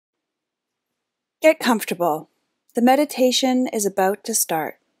Get comfortable. The meditation is about to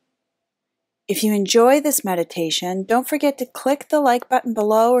start. If you enjoy this meditation, don't forget to click the like button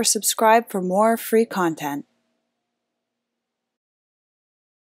below or subscribe for more free content.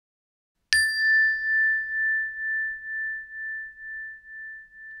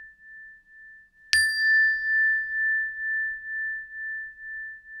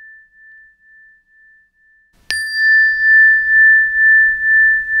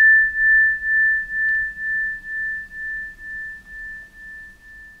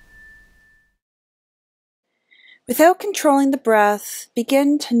 Without controlling the breath,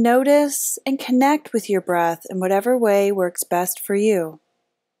 begin to notice and connect with your breath in whatever way works best for you.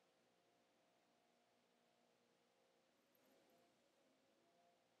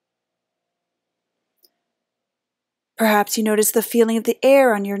 Perhaps you notice the feeling of the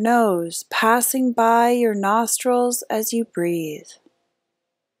air on your nose passing by your nostrils as you breathe.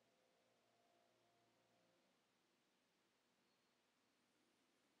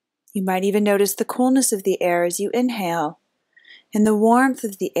 You might even notice the coolness of the air as you inhale and the warmth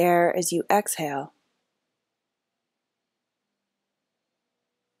of the air as you exhale.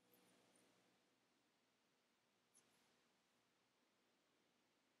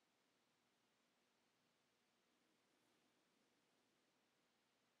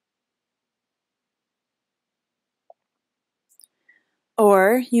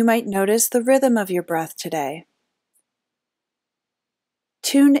 Or you might notice the rhythm of your breath today.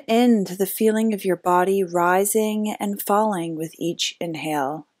 Tune in to the feeling of your body rising and falling with each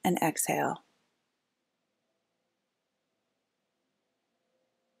inhale and exhale.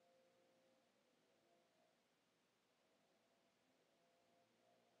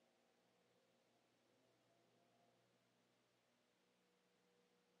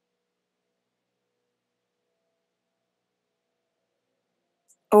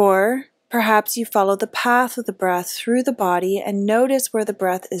 Or perhaps you follow the path of the breath through the body and notice where the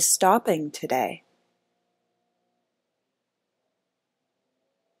breath is stopping today.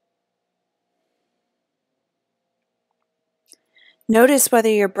 Notice whether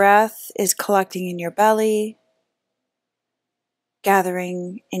your breath is collecting in your belly,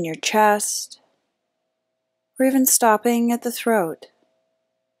 gathering in your chest, or even stopping at the throat.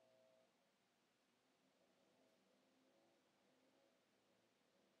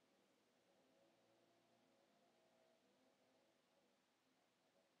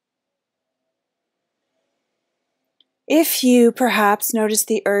 If you perhaps notice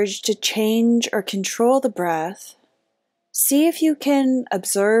the urge to change or control the breath, see if you can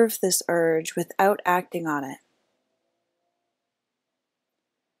observe this urge without acting on it.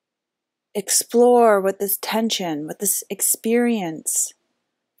 Explore what this tension, what this experience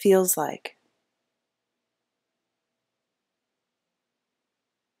feels like.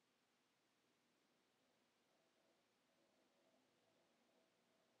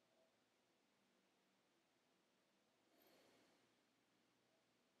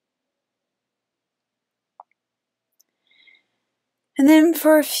 And then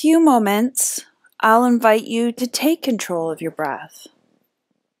for a few moments, I'll invite you to take control of your breath.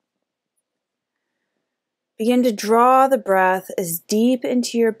 Begin to draw the breath as deep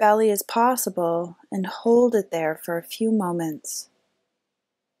into your belly as possible and hold it there for a few moments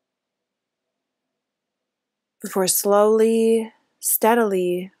before slowly,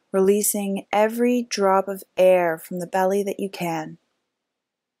 steadily releasing every drop of air from the belly that you can.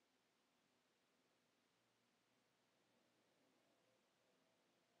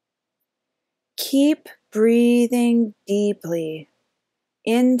 Keep breathing deeply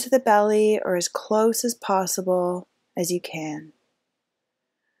into the belly or as close as possible as you can.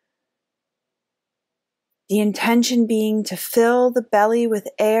 The intention being to fill the belly with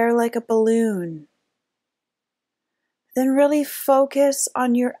air like a balloon. Then really focus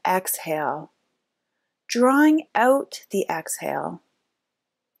on your exhale, drawing out the exhale.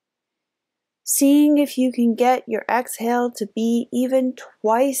 Seeing if you can get your exhale to be even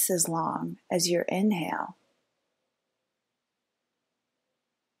twice as long as your inhale.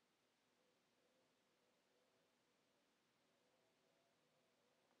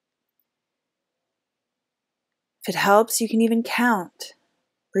 If it helps, you can even count,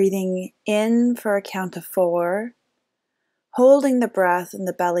 breathing in for a count of 4, holding the breath in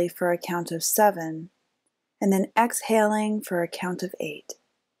the belly for a count of 7, and then exhaling for a count of 8.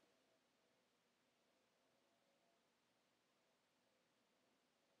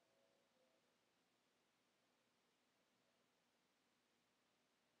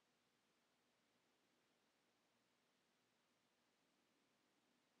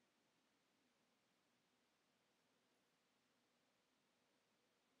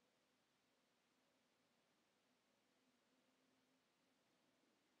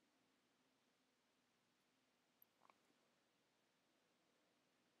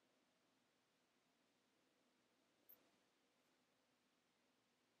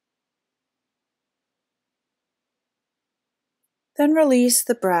 Then release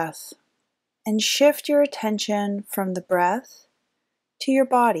the breath and shift your attention from the breath to your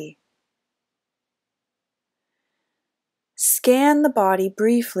body. Scan the body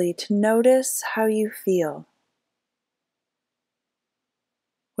briefly to notice how you feel,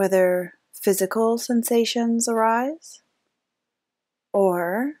 whether physical sensations arise,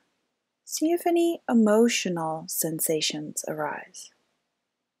 or see if any emotional sensations arise.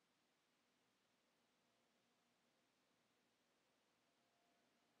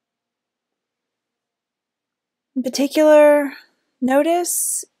 In particular,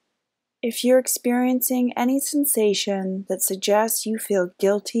 notice if you're experiencing any sensation that suggests you feel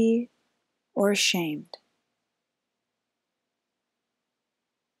guilty or ashamed.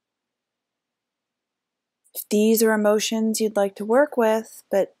 If these are emotions you'd like to work with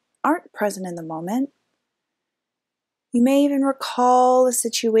but aren't present in the moment, you may even recall a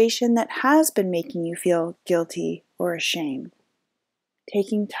situation that has been making you feel guilty or ashamed.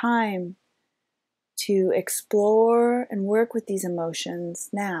 Taking time to explore and work with these emotions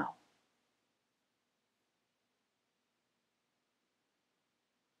now.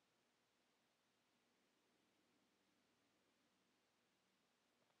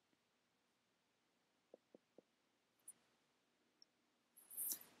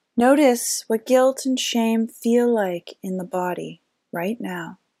 Notice what guilt and shame feel like in the body right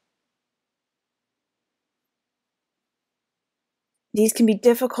now. These can be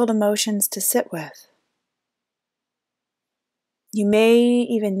difficult emotions to sit with. You may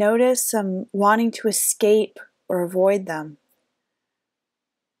even notice some wanting to escape or avoid them,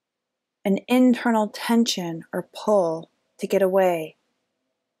 an internal tension or pull to get away.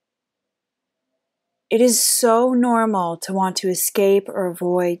 It is so normal to want to escape or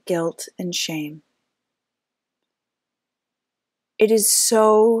avoid guilt and shame. It is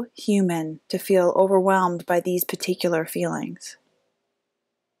so human to feel overwhelmed by these particular feelings.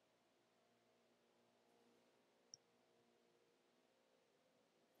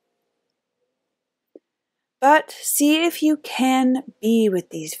 But see if you can be with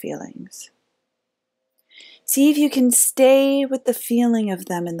these feelings. See if you can stay with the feeling of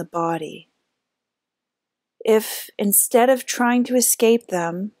them in the body. If instead of trying to escape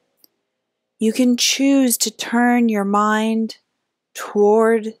them, you can choose to turn your mind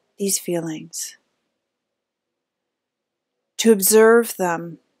toward these feelings, to observe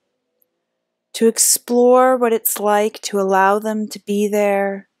them, to explore what it's like to allow them to be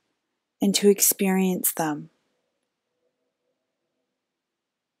there and to experience them.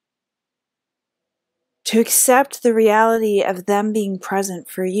 To accept the reality of them being present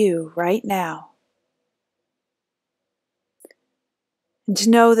for you right now. And to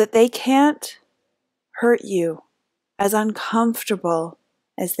know that they can't hurt you, as uncomfortable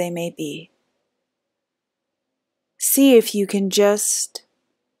as they may be. See if you can just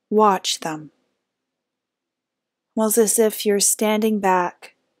watch them. Almost as if you're standing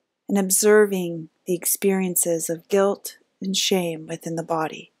back and observing the experiences of guilt and shame within the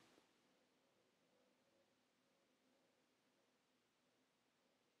body.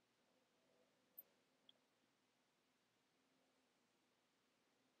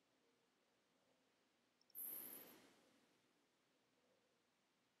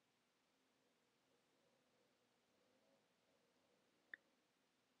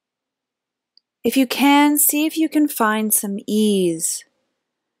 If you can, see if you can find some ease,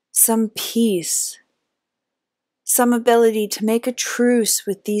 some peace, some ability to make a truce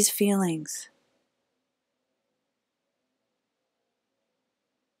with these feelings.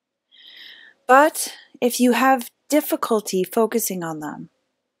 But if you have difficulty focusing on them,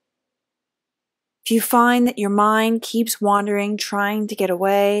 if you find that your mind keeps wandering, trying to get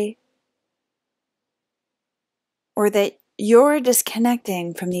away, or that you're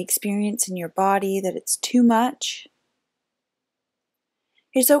disconnecting from the experience in your body, that it's too much,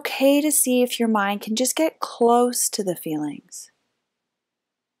 it's okay to see if your mind can just get close to the feelings.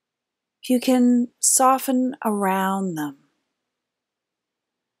 If you can soften around them.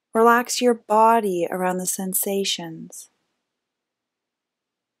 Relax your body around the sensations.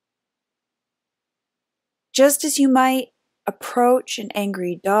 Just as you might approach an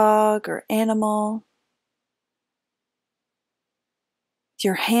angry dog or animal, with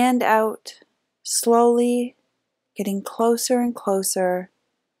your hand out, slowly getting closer and closer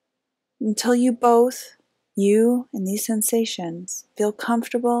until you both, you and these sensations, feel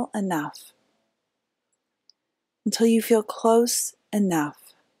comfortable enough. Until you feel close enough.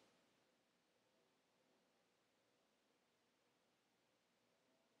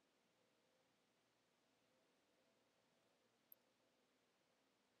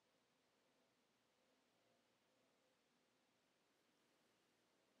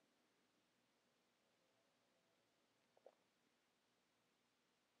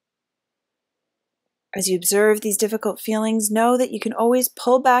 As you observe these difficult feelings, know that you can always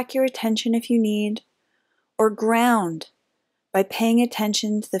pull back your attention if you need, or ground by paying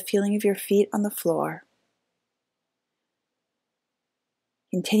attention to the feeling of your feet on the floor.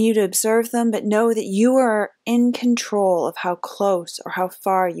 Continue to observe them, but know that you are in control of how close or how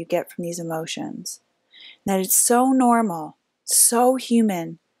far you get from these emotions. And that it's so normal, so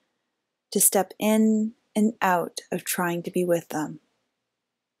human to step in and out of trying to be with them.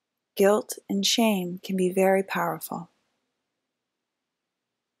 Guilt and shame can be very powerful.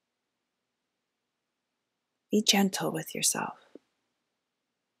 Be gentle with yourself.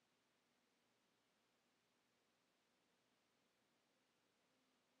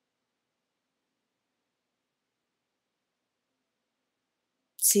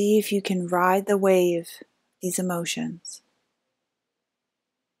 See if you can ride the wave of these emotions,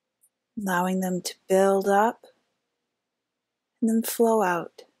 allowing them to build up and then flow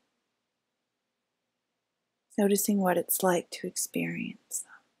out, noticing what it's like to experience them.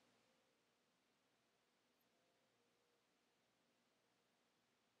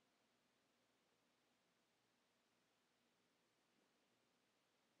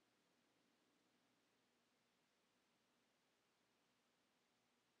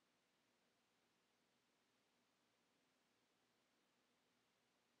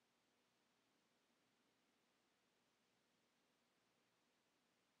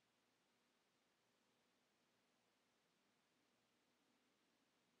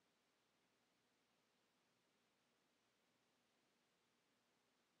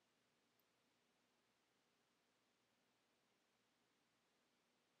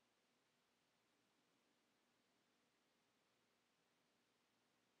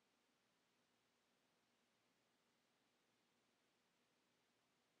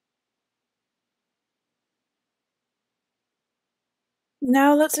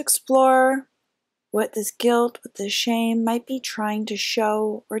 Now let's explore what this guilt, what this shame might be trying to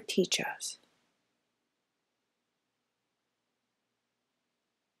show or teach us.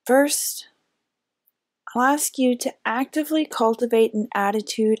 First, I'll ask you to actively cultivate an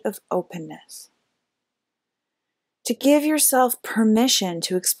attitude of openness, to give yourself permission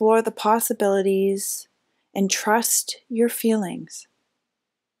to explore the possibilities and trust your feelings.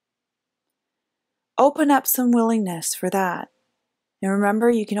 Open up some willingness for that. And remember,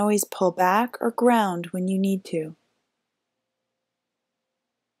 you can always pull back or ground when you need to.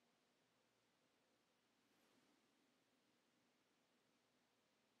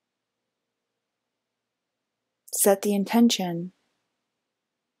 Set the intention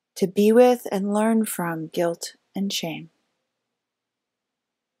to be with and learn from guilt and shame.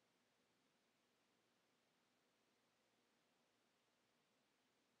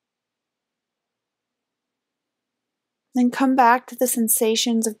 Then come back to the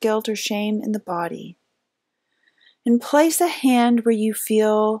sensations of guilt or shame in the body. And place a hand where you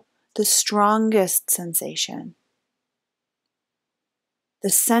feel the strongest sensation, the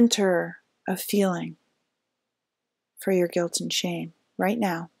center of feeling for your guilt and shame right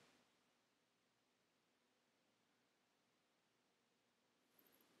now.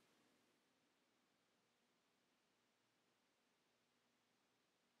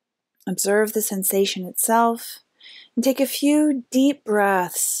 Observe the sensation itself and take a few deep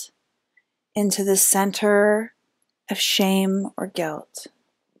breaths into the center of shame or guilt.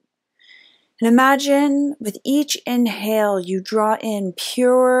 And imagine with each inhale you draw in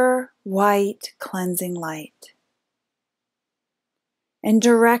pure, white, cleansing light. And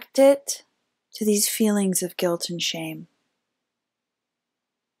direct it to these feelings of guilt and shame.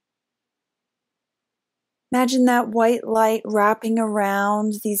 Imagine that white light wrapping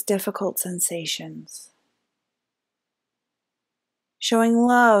around these difficult sensations, showing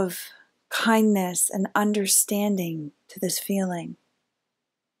love, kindness, and understanding to this feeling.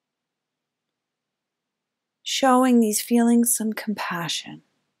 Showing these feelings some compassion.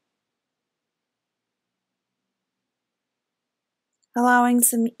 Allowing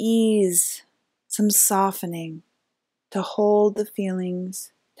some ease, some softening to hold the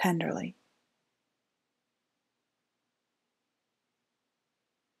feelings tenderly.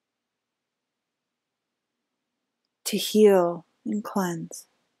 To heal and cleanse.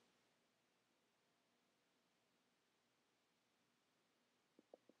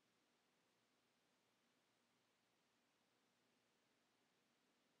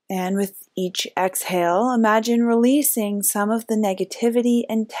 And with each exhale, imagine releasing some of the negativity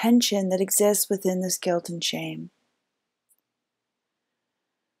and tension that exists within this guilt and shame.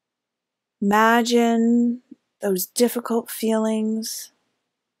 Imagine those difficult feelings,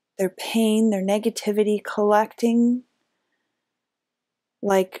 their pain, their negativity collecting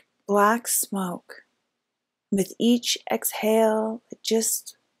like black smoke With each exhale, it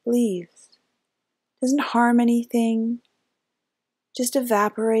just leaves. Doesn't harm anything, just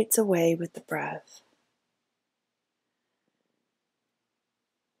evaporates away with the breath.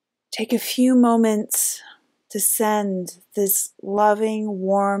 Take a few moments to send this loving,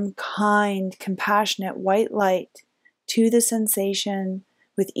 warm, kind, compassionate white light to the sensation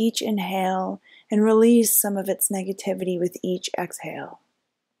with each inhale and release some of its negativity with each exhale.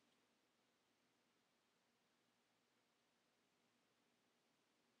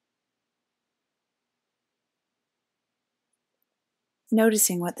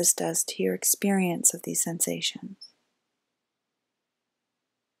 Noticing what this does to your experience of these sensations.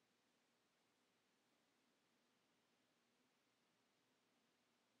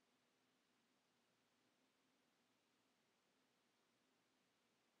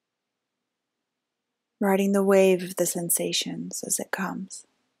 Riding the wave of the sensations as it comes.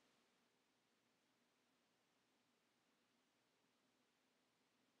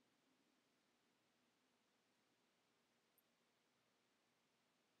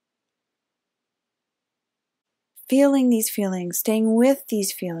 Feeling these feelings, staying with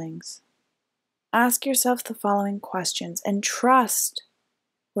these feelings. Ask yourself the following questions and trust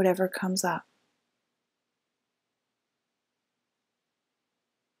whatever comes up.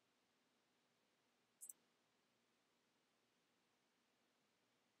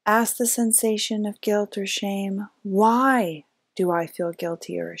 Ask the sensation of guilt or shame, why do I feel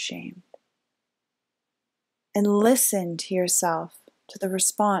guilty or ashamed? And listen to yourself, to the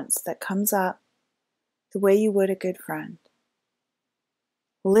response that comes up the way you would a good friend.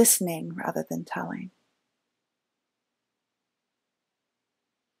 Listening rather than telling.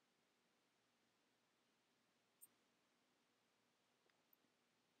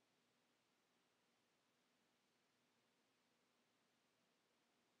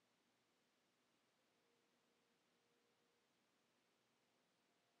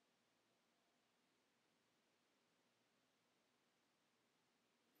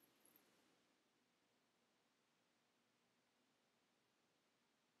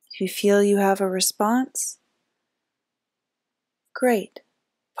 If you feel you have a response, great.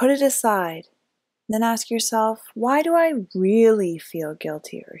 Put it aside. Then ask yourself, why do I really feel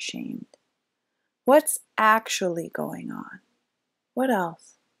guilty or ashamed? What's actually going on? What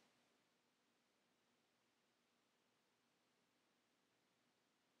else?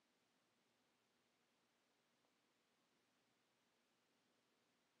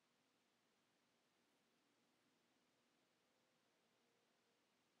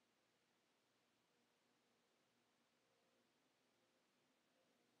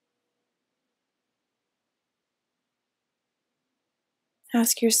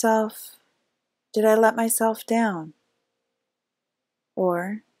 Ask yourself, did I let myself down?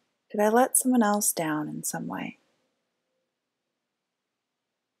 Or did I let someone else down in some way?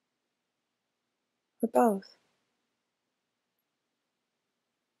 Or both?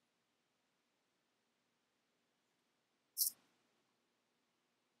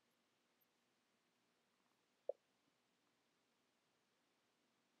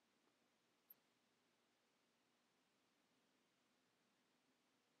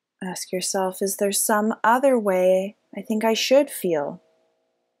 Ask yourself, is there some other way I think I should feel?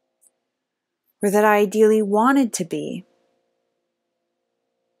 Or that I ideally wanted to be?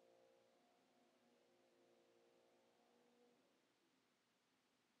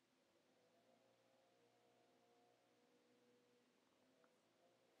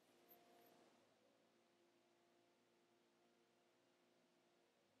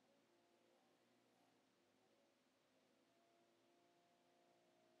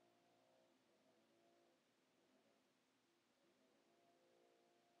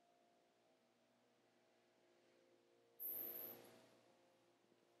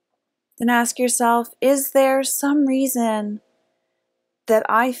 Then ask yourself, is there some reason that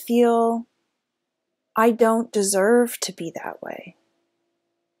I feel I don't deserve to be that way?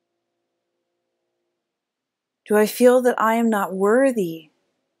 Do I feel that I am not worthy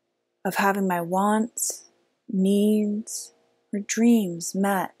of having my wants, needs, or dreams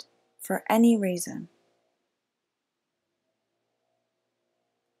met for any reason?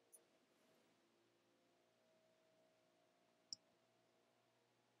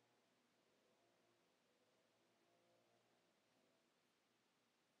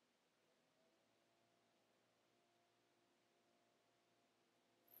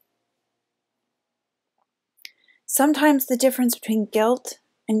 Sometimes the difference between guilt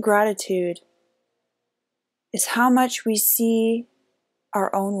and gratitude is how much we see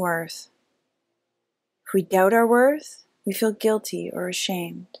our own worth. If we doubt our worth, we feel guilty or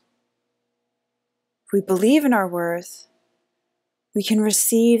ashamed. If we believe in our worth, we can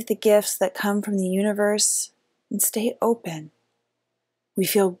receive the gifts that come from the universe and stay open. We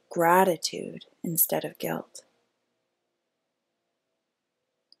feel gratitude instead of guilt.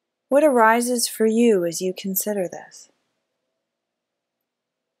 What arises for you as you consider this?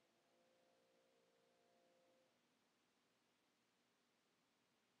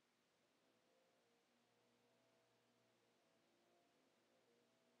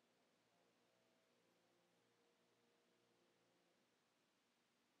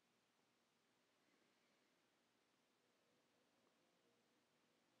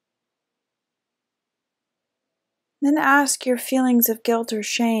 Then ask your feelings of guilt or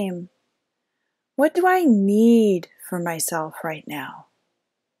shame. What do I need for myself right now?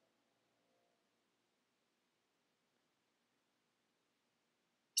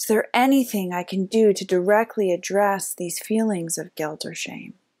 Is there anything I can do to directly address these feelings of guilt or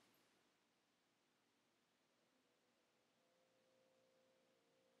shame?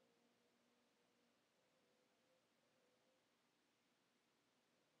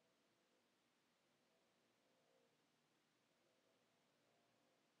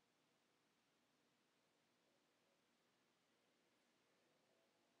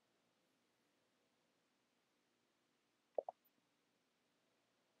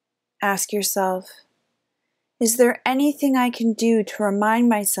 Ask yourself, is there anything I can do to remind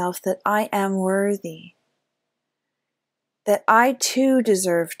myself that I am worthy? That I too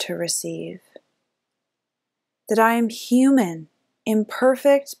deserve to receive? That I am human,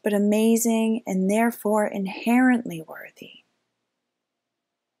 imperfect but amazing, and therefore inherently worthy?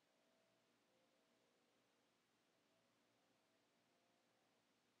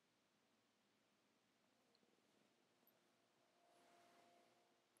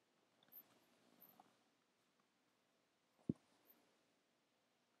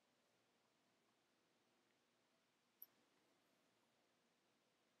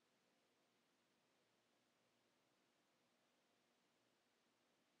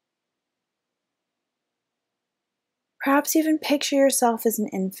 Perhaps even picture yourself as an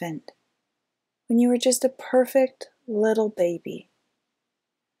infant, when you were just a perfect little baby.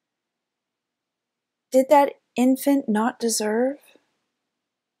 Did that infant not deserve?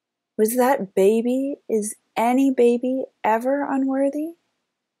 Was that baby, is any baby ever unworthy?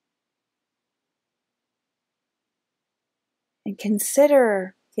 And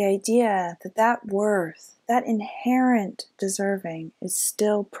consider the idea that that worth, that inherent deserving, is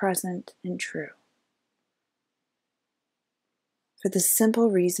still present and true. For the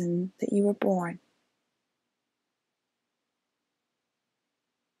simple reason that you were born.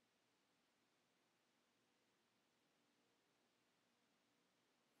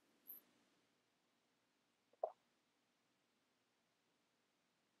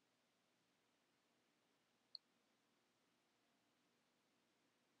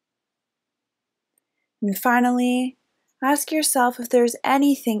 And finally, ask yourself if there's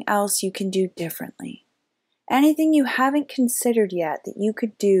anything else you can do differently. Anything you haven't considered yet that you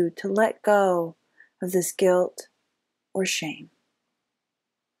could do to let go of this guilt or shame.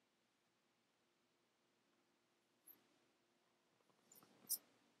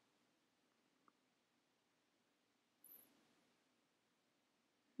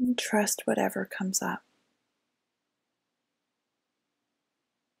 And trust whatever comes up.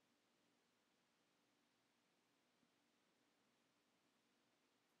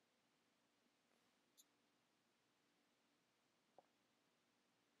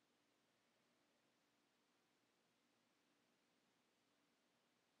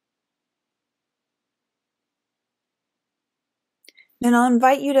 And I'll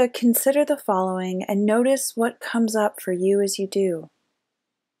invite you to consider the following and notice what comes up for you as you do.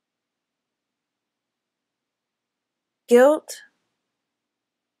 Guilt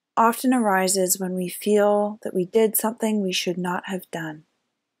often arises when we feel that we did something we should not have done.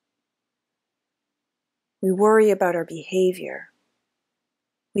 We worry about our behavior.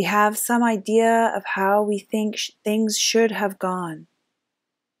 We have some idea of how we think things should have gone.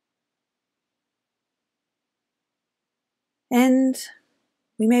 And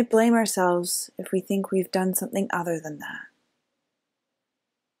we may blame ourselves if we think we've done something other than that.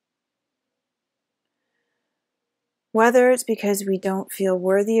 Whether it's because we don't feel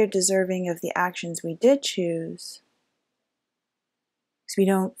worthy or deserving of the actions we did choose, because we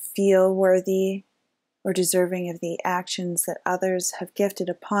don't feel worthy or deserving of the actions that others have gifted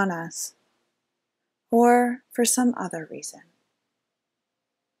upon us, or for some other reason.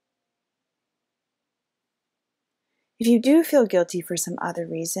 If you do feel guilty for some other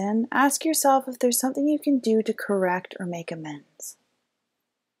reason, ask yourself if there's something you can do to correct or make amends.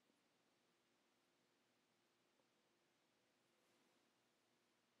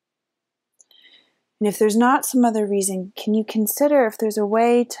 And if there's not some other reason, can you consider if there's a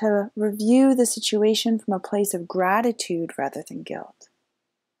way to review the situation from a place of gratitude rather than guilt?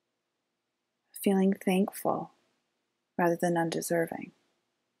 Feeling thankful rather than undeserving.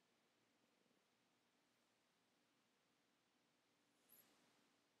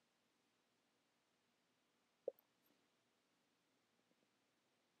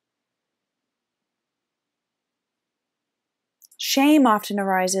 Shame often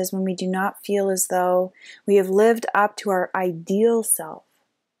arises when we do not feel as though we have lived up to our ideal self,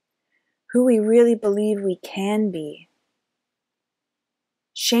 who we really believe we can be.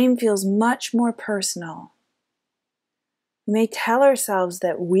 Shame feels much more personal. We may tell ourselves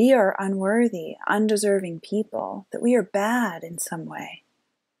that we are unworthy, undeserving people, that we are bad in some way.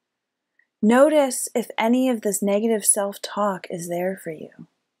 Notice if any of this negative self-talk is there for you.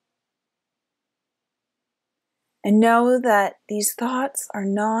 And know that these thoughts are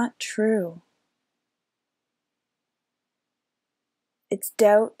not true. It's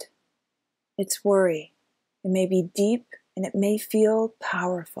doubt, it's worry. It may be deep and it may feel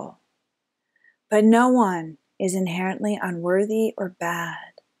powerful. But no one is inherently unworthy or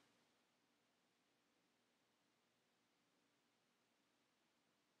bad.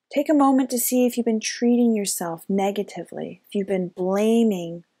 Take a moment to see if you've been treating yourself negatively, if you've been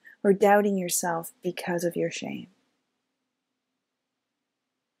blaming or doubting yourself because of your shame.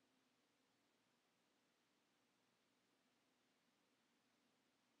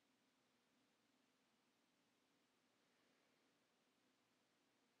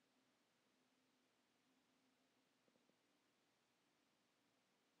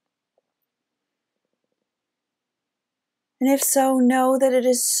 And if so, know that it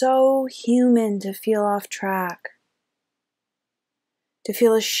is so human to feel off track, to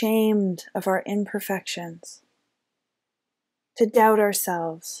feel ashamed of our imperfections, to doubt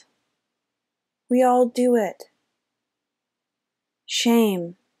ourselves. We all do it.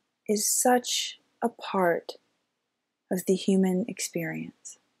 Shame is such a part of the human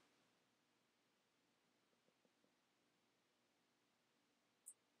experience.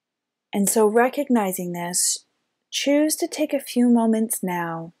 And so recognizing this, choose to take a few moments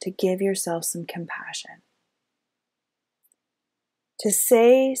now to give yourself some compassion. To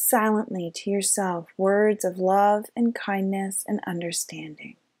say silently to yourself words of love and kindness and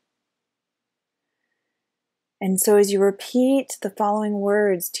understanding. And so as you repeat the following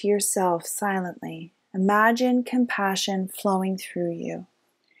words to yourself silently, imagine compassion flowing through you,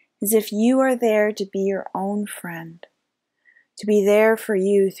 as if you are there to be your own friend, to be there for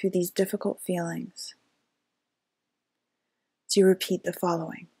you through these difficult feelings. As you repeat the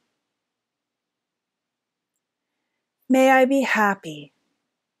following. May I be happy.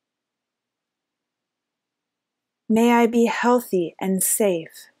 May I be healthy and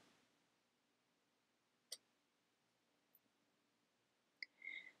safe.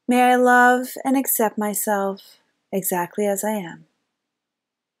 May I love and accept myself exactly as I am.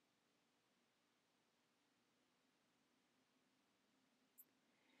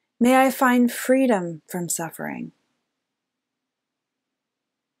 May I find freedom from suffering.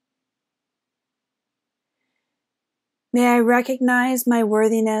 May I recognize my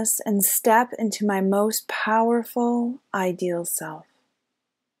worthiness and step into my most powerful, ideal self.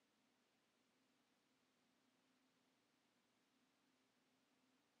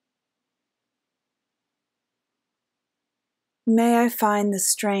 May I find the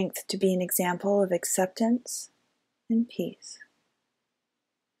strength to be an example of acceptance and peace.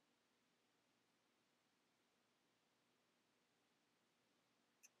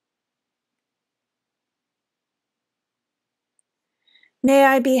 May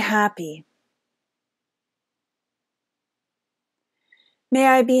I be happy. May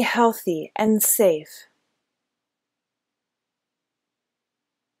I be healthy and safe.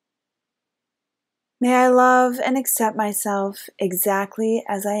 May I love and accept myself exactly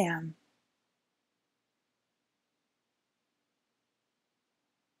as I am.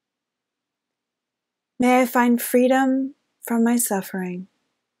 May I find freedom from my suffering.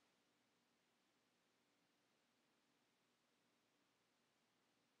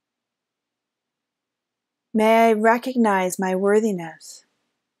 May I recognize my worthiness.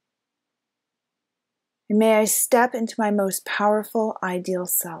 And may I step into my most powerful, ideal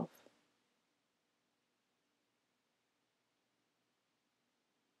self.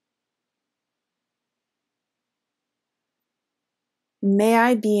 May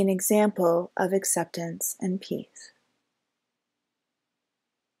I be an example of acceptance and peace.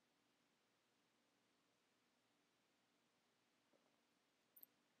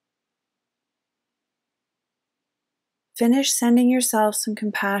 Finish sending yourself some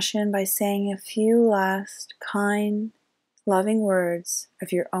compassion by saying a few last kind, loving words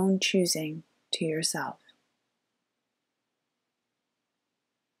of your own choosing to yourself.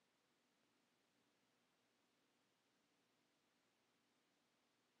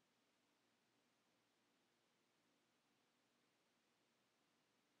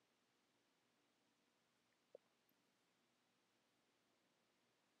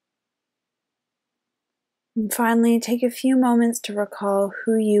 And finally, take a few moments to recall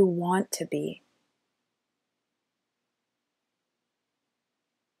who you want to be.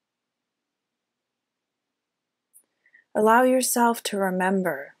 Allow yourself to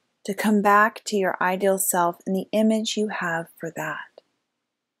remember, to come back to your ideal self and the image you have for that.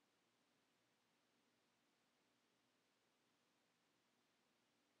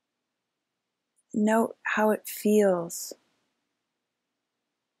 Note how it feels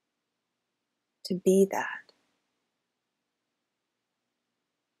to be that.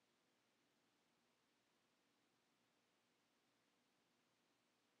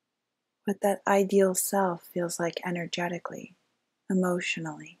 What that ideal self feels like energetically,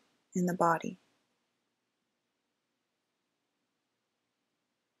 emotionally, in the body.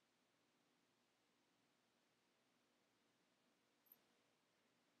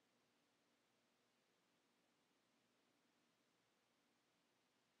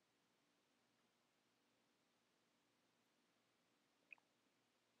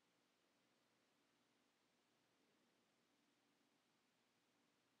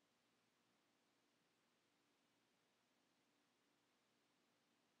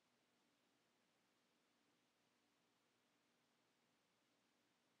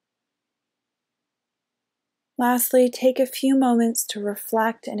 Lastly, take a few moments to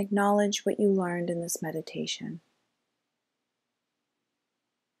reflect and acknowledge what you learned in this meditation.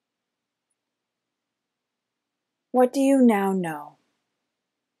 What do you now know?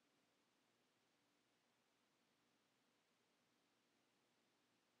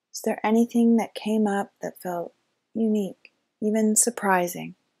 Is there anything that came up that felt unique, even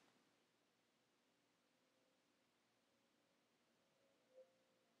surprising?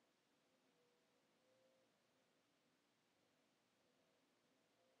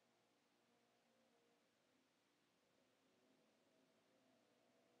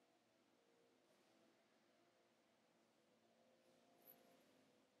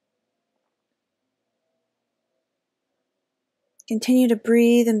 Continue to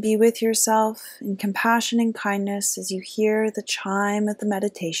breathe and be with yourself in compassion and kindness as you hear the chime of the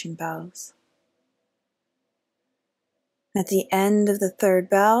meditation bells. At the end of the third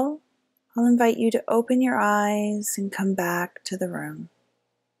bell, I'll invite you to open your eyes and come back to the room.